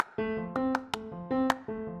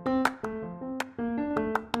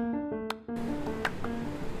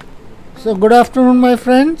So good afternoon my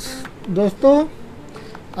friends. दोस्तों,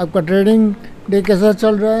 आपका trading day कैसा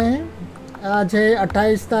चल रहा है? आज है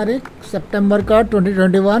 28 तारीख सितंबर का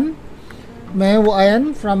 2021। मैं हूँ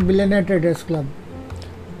ion from billionaire traders club.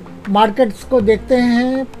 Markets को देखते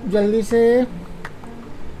हैं जल्दी से।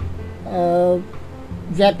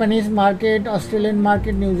 Japanese market, Australian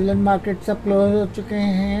market, New Zealand market सब क्लोज हो चुके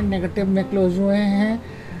हैं, नेगेटिव में क्लोज हुए हैं।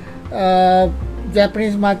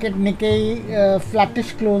 Japanese market Nikkei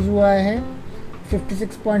flattish close हुआ है,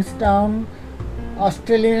 56 points down.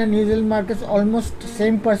 Australian and New Zealand markets almost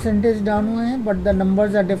same percentage down हुए हैं, but the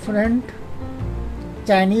numbers are different.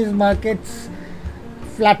 Chinese markets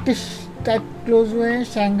flattish type close हुए हैं।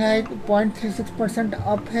 शंघाई 0.36%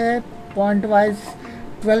 अप है, पॉइंट वाइज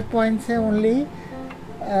 12 पॉइंट्स है ओनली।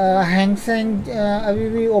 हैंग सेंग अभी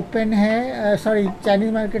भी ओपन है, सॉरी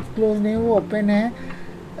चाइनीज़ मार्केट क्लोज नहीं, वो ओपन है।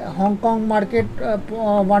 हांगकांग मार्केट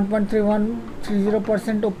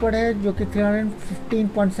 1.3130% ऊपर है, जो कि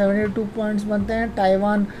 315.72 पॉइंट्स बनते हैं।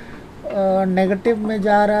 ताइवान नेगेटिव में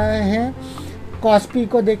जा रहा है। कॉस्पी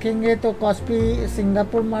को देखेंगे तो कॉस्पी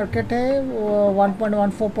सिंगापुर मार्केट है,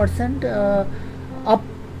 1.14% अप,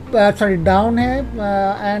 सॉरी डाउन है,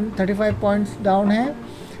 एंड 35 पॉइंट्स डाउन है।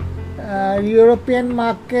 यूरोपियन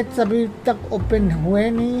मार्केट्स अभी तक ओपन हुए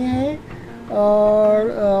नहीं हैं, और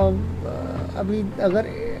अभी अगर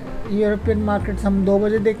यूरोपियन मार्केट्स हम 2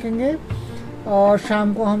 बजे देखेंगे, और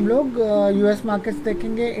शाम को हम लोग यूएस मार्केट्स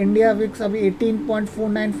देखेंगे। इंडिया विक्स अभी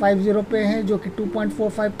 18.4950 पे है, जो कि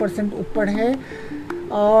 2.45% ऊपर है,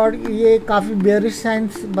 और ये काफ़ी बेयरिश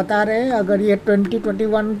साइंस बता रहे हैं। अगर ये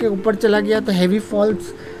 2021 के ऊपर चला गया तो heavy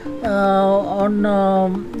falls on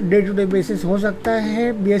day to day basis हो सकता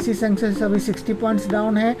है। बीएसई सेंसेक्स अभी 60 पॉइंट्स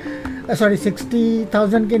डाउन है, सॉरी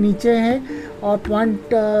 60,000 के नीचे है, और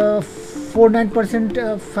 0.49%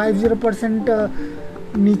 50%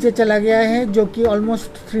 नीचे चला गया है, जो कि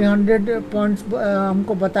ऑलमोस्ट 300 पॉइंट्स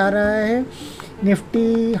हमको बता रहा है।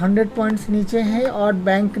 निफ्टी 100 पॉइंट्स नीचे है, और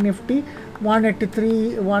बैंक निफ्टी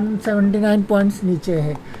 179 पॉइंट्स नीचे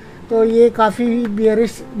है। तो ये काफ़ी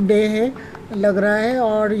बियरिश डे है लग रहा है।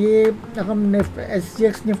 और ये हम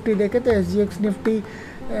SGX निफ्टी देखें तो SGX निफ्टी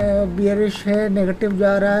बियरिश है, नेगेटिव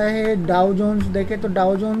जा रहा है। डाउ जोन्स देखें तो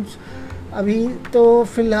डाउ जोन्स अभी तो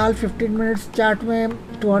फ़िलहाल 15 मिनट्स चार्ट में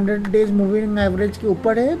 200 डेज मूविंग एवरेज के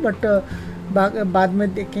ऊपर है, बट बाद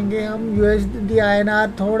में देखेंगे हम। USD INR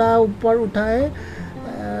थोड़ा ऊपर उठा है,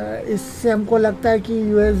 इससे हमको लगता है कि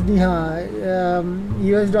USD, हाँ,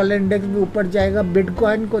 US डॉलर इंडेक्स भी ऊपर जाएगा।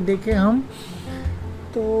 बिटकॉइन को देखें हम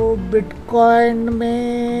तो बिटकॉइन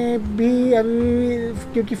में भी अभी,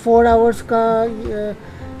 क्योंकि 4 आवर्स का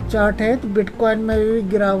चार्ट है, तो बिटकॉइन में भी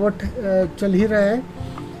गिरावट चल ही रहा है।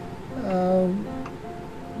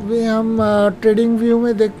 भी हम ट्रेडिंग व्यू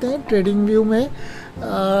में देखते हैं। ट्रेडिंग व्यू में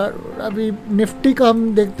अभी निफ्टी का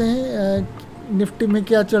हम देखते हैं, निफ्टी में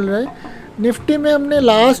क्या चल रहा है। निफ्टी में हमने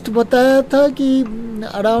लास्ट बताया था कि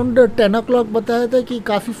अराउंड 10 o'clock बताया था कि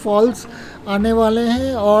काफ़ी फॉल्स आने वाले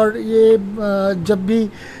हैं, और ये जब भी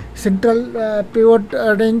सेंट्रल पिवट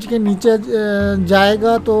रेंज के नीचे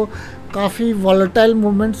जाएगा तो काफ़ी वॉलेटाइल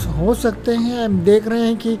मूवमेंट्स हो सकते हैं। हम देख रहे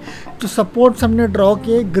हैं कि जो सपोर्ट्स हमने ड्रॉ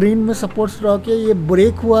किए, ग्रीन में सपोर्ट्स ड्रॉ किए, ये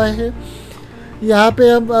ब्रेक हुआ है यहाँ पे।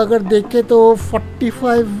 अब अगर देखें तो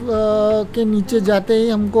 45 के नीचे जाते ही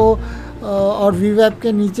हमको, और वीवैप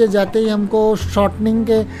के नीचे जाते ही हमको शॉर्टनिंग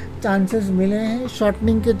के चांसेस मिले हैं।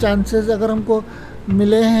 शॉर्टनिंग के चांसेस अगर हमको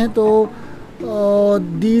मिले हैं तो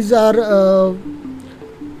दीज आर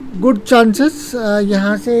गुड चांसेस।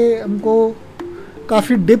 यहाँ से हमको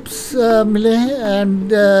काफ़ी डिप्स मिले हैं, एंड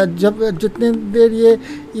जब जितने देर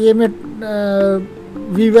ये में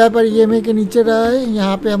वीवैप और EMA के नीचे रहा है,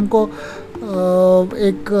 यहाँ पे हमको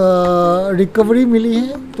एक रिकवरी मिली है।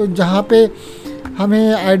 तो जहाँ पे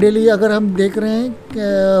हमें आइडियली, अगर हम देख रहे हैं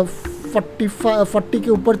 40 के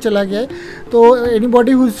ऊपर चला गया है, तो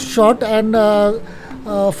anybody who is short and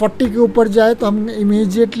 40 के ऊपर जाए तो हम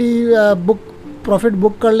इमीडिएटली प्रॉफिट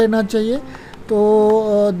बुक कर लेना चाहिए।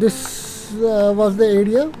 तो दिस वाज द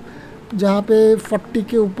एरिया जहाँ पे 40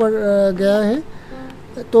 के ऊपर गया है,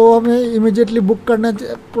 तो हमें इमीडिएटली बुक करना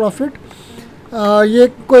प्रॉफिट। ये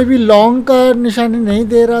कोई भी लॉन्ग का निशानी नहीं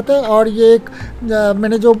दे रहा था, और ये एक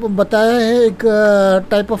मैंने जो बताया है, एक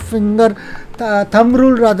type of finger thumb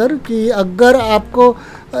rule rather, कि अगर आपको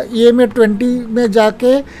ये में 20 में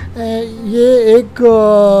जाके ये एक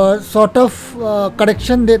सॉर्ट ऑफ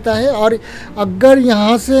करेक्शन देता है, और अगर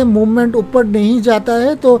यहाँ से मूवमेंट ऊपर नहीं जाता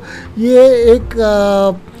है तो ये एक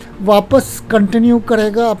वापस कंटिन्यू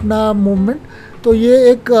करेगा अपना मूवमेंट। तो ये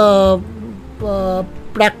एक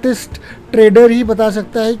प्रैक्टिस्ड ट्रेडर ही बता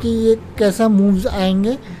सकता है कि ये कैसा मूव्स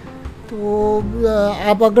आएंगे। तो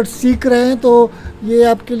आप अगर सीख रहे हैं तो ये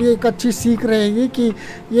आपके लिए एक अच्छी सीख रहेगी कि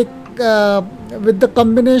ये with the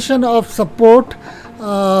combination of support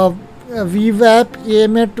VWAP,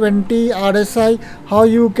 EMA20, RSI, how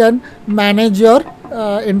you can manage your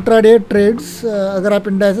intraday trades. अगर आप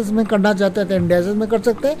इंडाइसेस में करना चाहते हैं तो इंडाइसेस में कर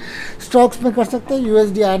सकते हैं, स्टॉक्स में कर सकते हैं,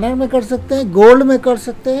 USD INR में कर सकते हैं, गोल्ड में कर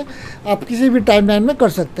सकते हैं, आप किसी भी टाइमलाइन में कर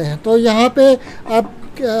सकते हैं। तो यहाँ पे आप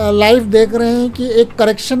लाइव देख रहे हैं कि एक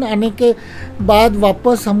करेक्शन आने के बाद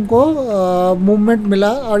वापस हमको मूवमेंट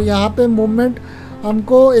मिला, और यहाँ पे मूवमेंट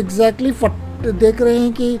हमको एग्जैक्टली देख रहे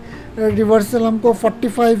हैं कि रिवर्सल हमको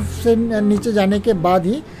 45 से नीचे जाने के बाद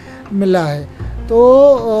ही मिला है। तो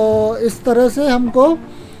इस तरह से हमको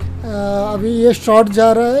अभी ये शॉर्ट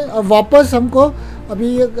जा रहा है, और वापस हमको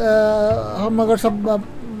अभी हम अगर सब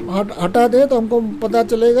हटा दें तो हमको पता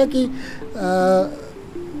चलेगा कि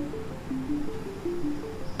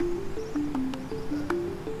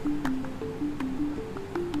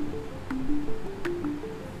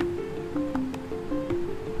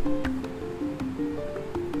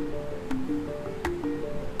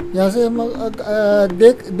यहाँ से हम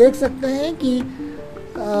देख सकते हैं कि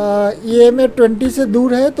EMA20 से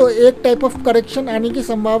दूर है, तो एक टाइप ऑफ करेक्शन आने की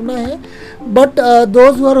संभावना है। But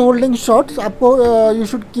those who are holding shorts, आपको you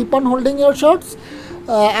should keep on holding your shorts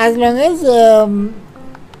as long as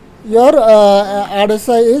your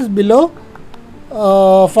RSI is below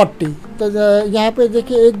 40। तो यहाँ पे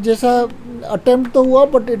देखिए एक जैसा अटेम्प्ट तो हुआ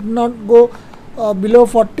but it not go below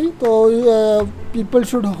 40, तो people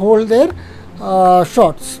should hold their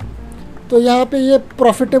shorts. तो यहाँ पे ये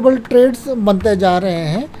प्रॉफिटेबल ट्रेड्स बनते जा रहे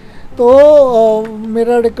हैं। तो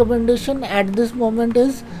मेरा recommendation eight this moment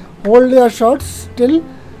is hold your shorts till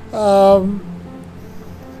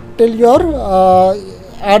your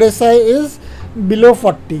RSI is below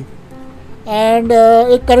 40। And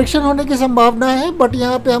एक करेक्शन होने की संभावना है, बट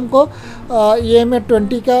यहाँ पे हमको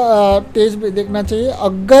EMA20 का तेज भी देखना चाहिए।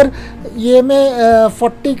 अगर EMA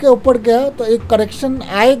 40 के ऊपर गया तो एक करेक्शन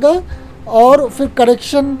आएगा, और फिर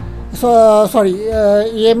करेक्शन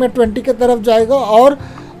EMA20 के तरफ जाएगा। और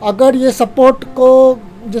अगर ये सपोर्ट को,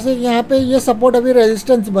 जैसे यहाँ पे ये सपोर्ट अभी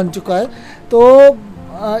रेजिस्टेंस बन चुका है, तो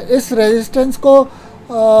इस रेजिस्टेंस को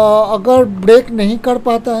अगर ब्रेक नहीं कर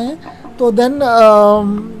पाता है तो then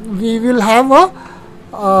we will have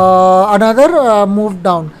another move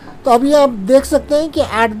down. तो अभी आप देख सकते हैं कि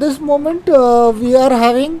at this moment we are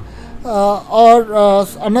having और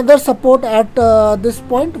another support at this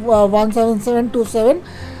point 17727।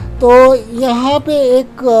 तो यहाँ पे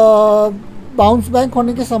एक बाउंस बैक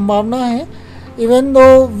होने की संभावना है, even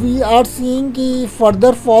though we are seeing कि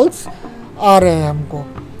फर्दर फॉल्स आ रहे हैं हमको।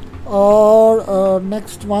 और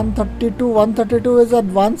नेक्स्ट 132 इज एट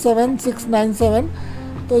 17697,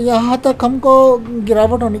 तो यहाँ तक हमको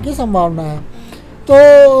गिरावट होने की संभावना है। So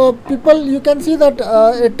people, you can see that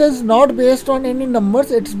it is not based on any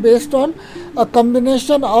numbers, it's based on a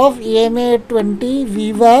combination of EMA20,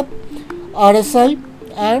 VWAP, RSI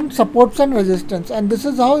and supports and resistance, and this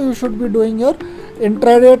is how you should be doing your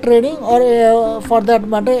intraday trading, or for that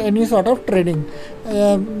matter any sort of trading.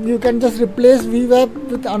 You can just replace VWAP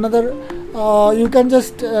with another, you can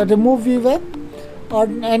just remove VWAP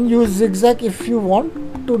and use zigzag if you want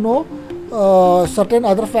to know certain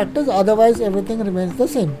other factors, otherwise everything remains the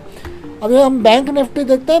same. अभी हम bank Nifty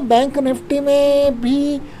देखते हैं। Bank Nifty में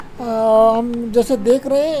भी हम जैसे देख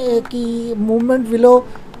रहे हैं कि मूवमेंट बिलो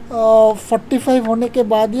 45 होने के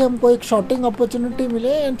बाद ही हमको एक शॉर्टिंग अपॉर्चुनिटी मिले,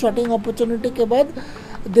 एंड शॉर्टिंग अपॉर्चुनिटी के बाद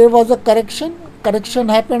there was a correction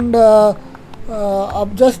happened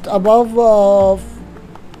अब जस्ट अबव,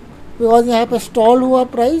 बिकॉज यहाँ पे स्टॉल हुआ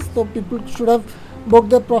प्राइस, तो people should have book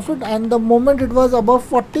the profit, and the moment it was above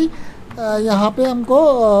 40 यहाँ पे हमको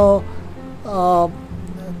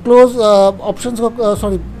क्लोज ऑप्शंस को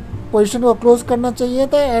पोजीशन को क्लोज करना चाहिए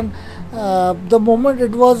था। And the moment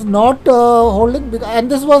it was not holding, and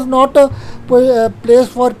this was not a place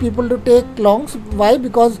for people to take longs. Why?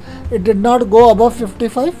 Because it did not go above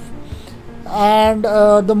 55, and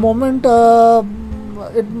the moment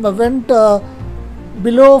it went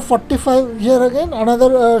below 45 here again,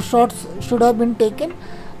 another shots should have been taken,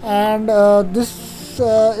 and this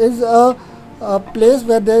is a place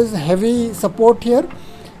where there is heavy support here,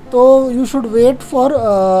 so you should wait for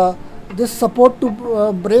this support to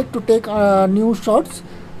break to take new shots.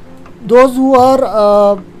 Those who are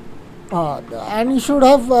and you should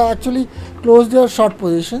have actually closed your short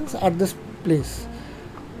positions at this place.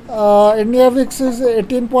 India VIX is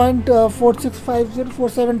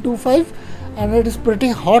 18.46504725, and it is pretty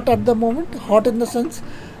hot at the moment. Hot in the sense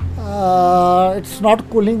it's not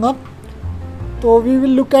cooling up. So we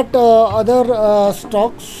will look at other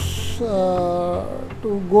stocks to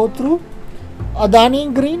go through. Adani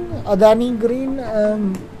Green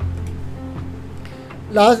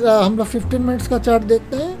last हम लोग 15 minutes का chart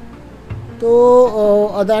देखते हैं. तो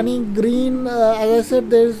Adani green as I said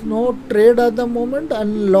there is no trade at the moment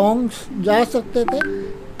and longs जा सकते थे.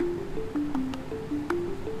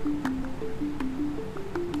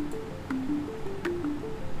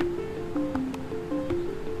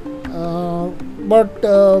 But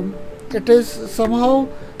it is somehow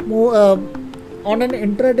on an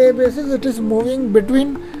intraday basis it is moving between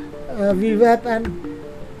VWAP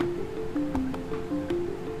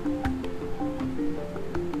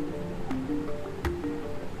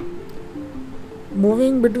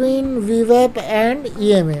and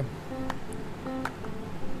EMA.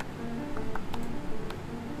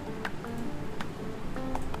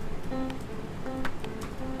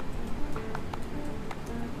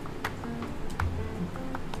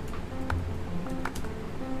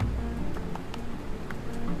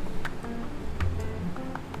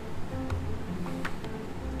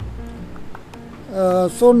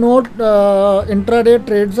 So no intraday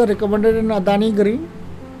trades are recommended in Adani Green.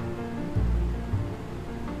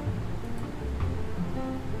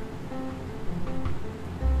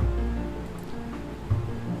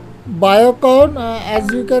 Biocon,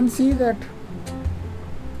 as you can see that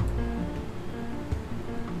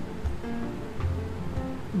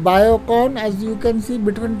Biocon, as you can see,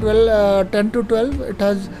 between 10 to 12 it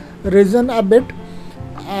has risen a bit,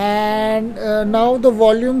 and now the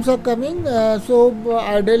volumes are coming, so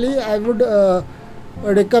ideally I would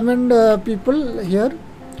recommend people here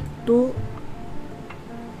to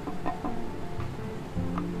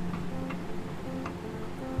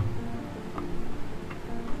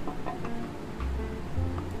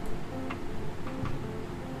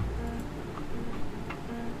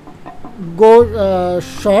go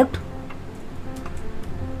short.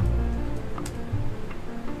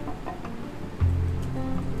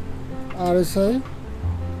 RSI.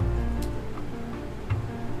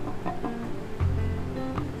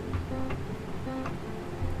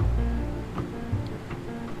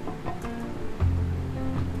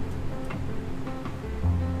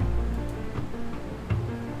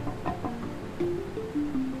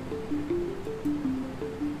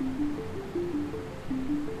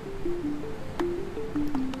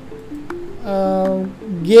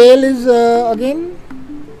 GAIL is again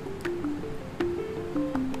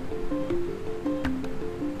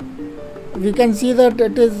we can see that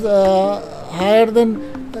it is higher than,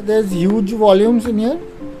 there's huge volumes in here,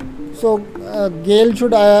 so GAIL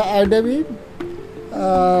should ideally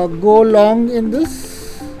go long in this.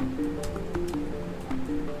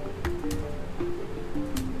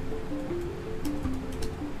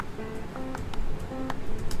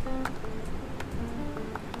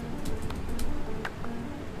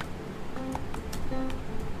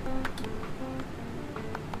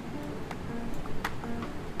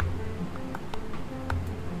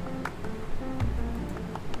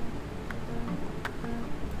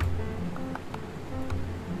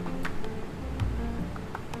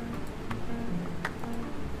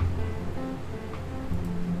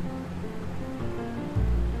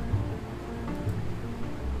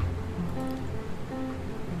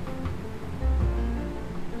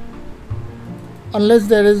 Unless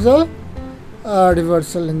there is a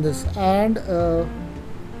reversal in this, and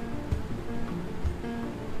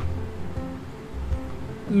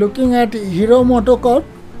looking at Hero MotoCorp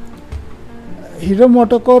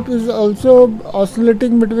is also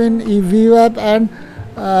oscillating between VWAP and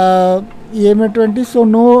EMA 20, so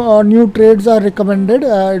no new trades are recommended.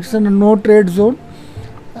 It's in a no trade zone,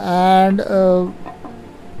 and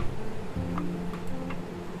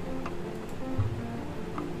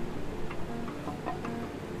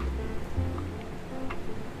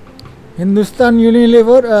Hindustan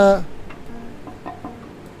Unilever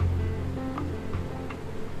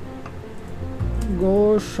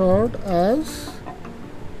go short as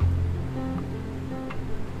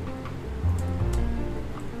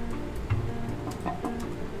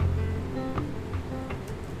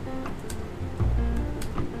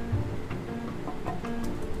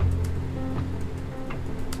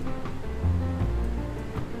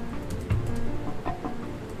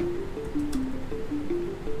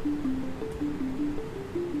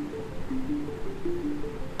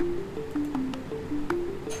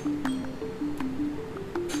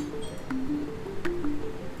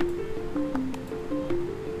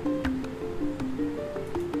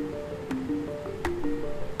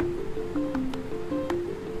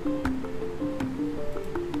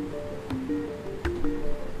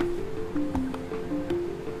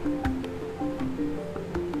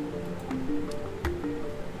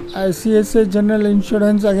ICICI General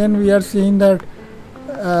Insurance, again we are seeing that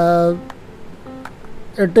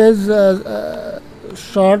it is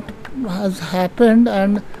short has happened,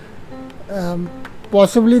 and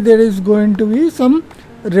possibly there is going to be some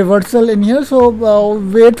reversal in here. So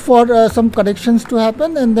wait for some corrections to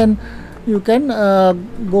happen, and then you can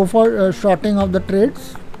go for shorting of the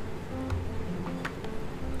trades.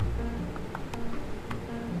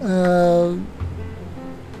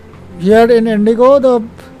 Here in Indigo, the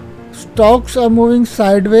stocks are moving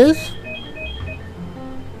sideways.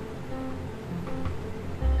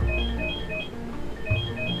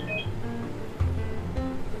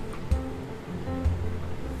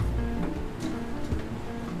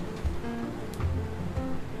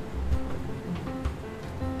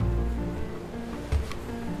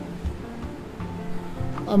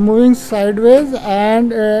 Moving sideways,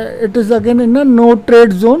 and it is again in a no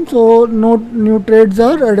trade zone, so no new trades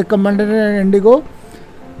are recommended in Indigo.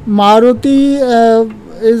 Maruti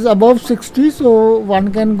is above 60, so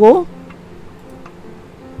one can go.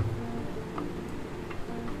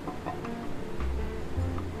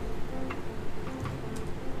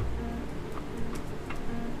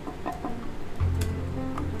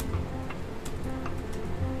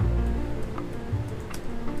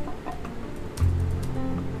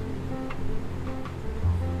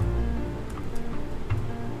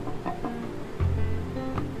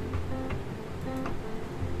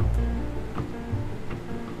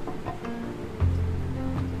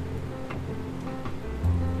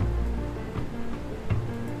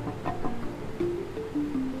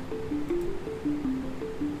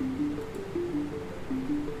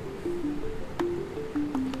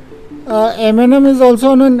 M&M is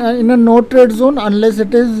also in a no trade zone unless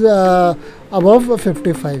it is above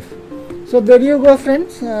 55. So there you go,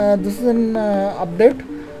 friends. This is an update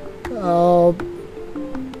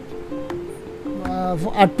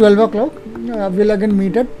at 12 o'clock. We'll again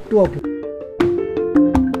meet at 2 o'clock.